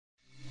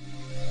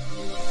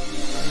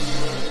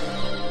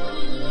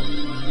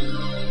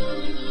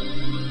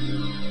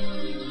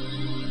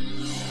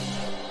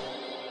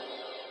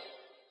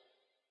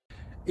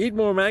Eat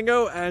more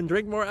mango and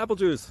drink more apple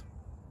juice.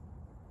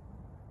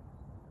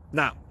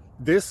 Now,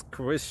 this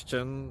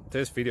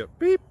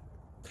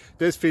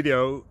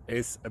video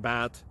is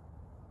about...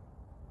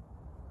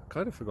 I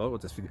kind of forgot what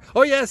this video...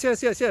 Oh, yes.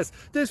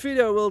 This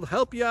video will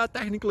help you out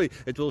technically.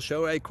 It will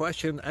show a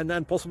question and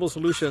then possible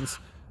solutions.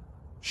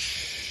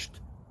 Shh.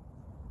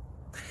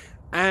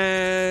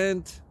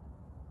 And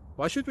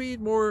why should we eat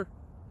more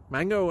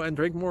mango and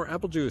drink more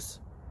apple juice?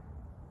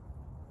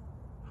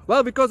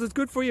 Well, because it's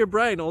good for your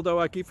brain, although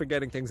I keep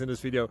forgetting things in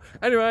this video.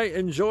 Anyway,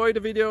 enjoy the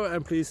video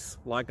and please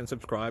like and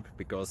subscribe,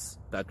 because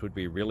that would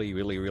be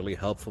really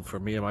helpful for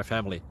me and my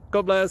family.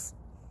 God bless!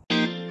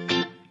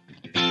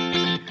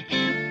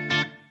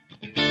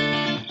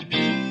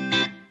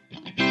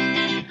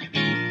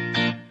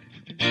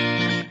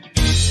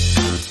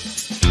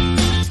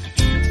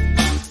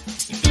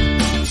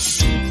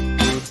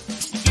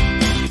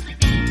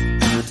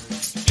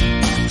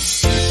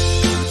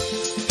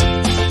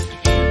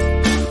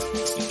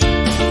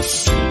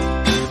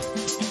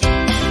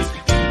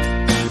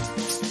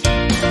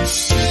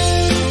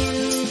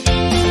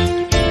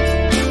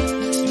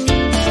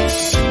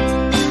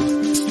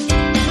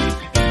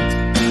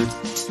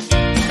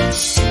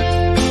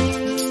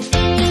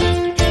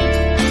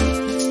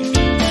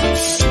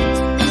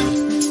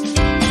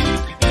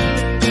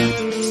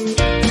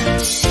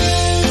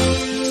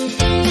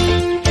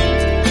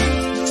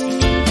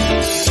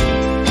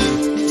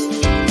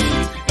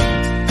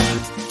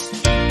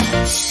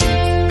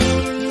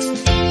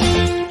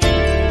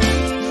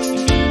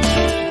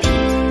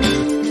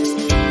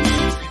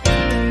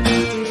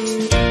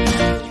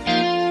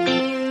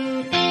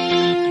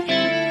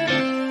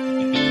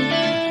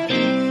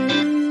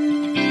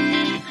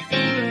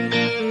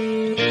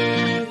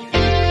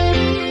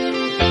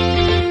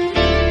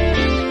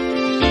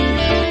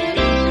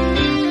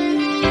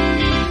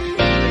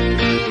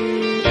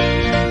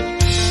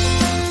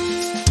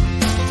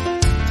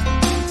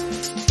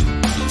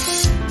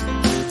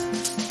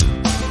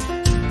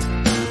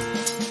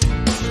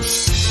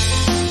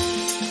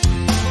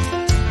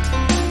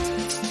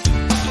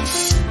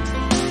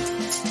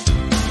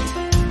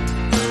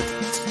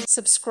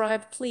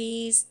 Subscribe,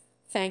 please.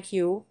 Thank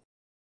you.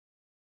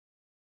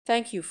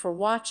 Thank you for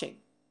watching.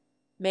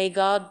 May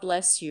God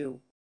bless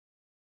you.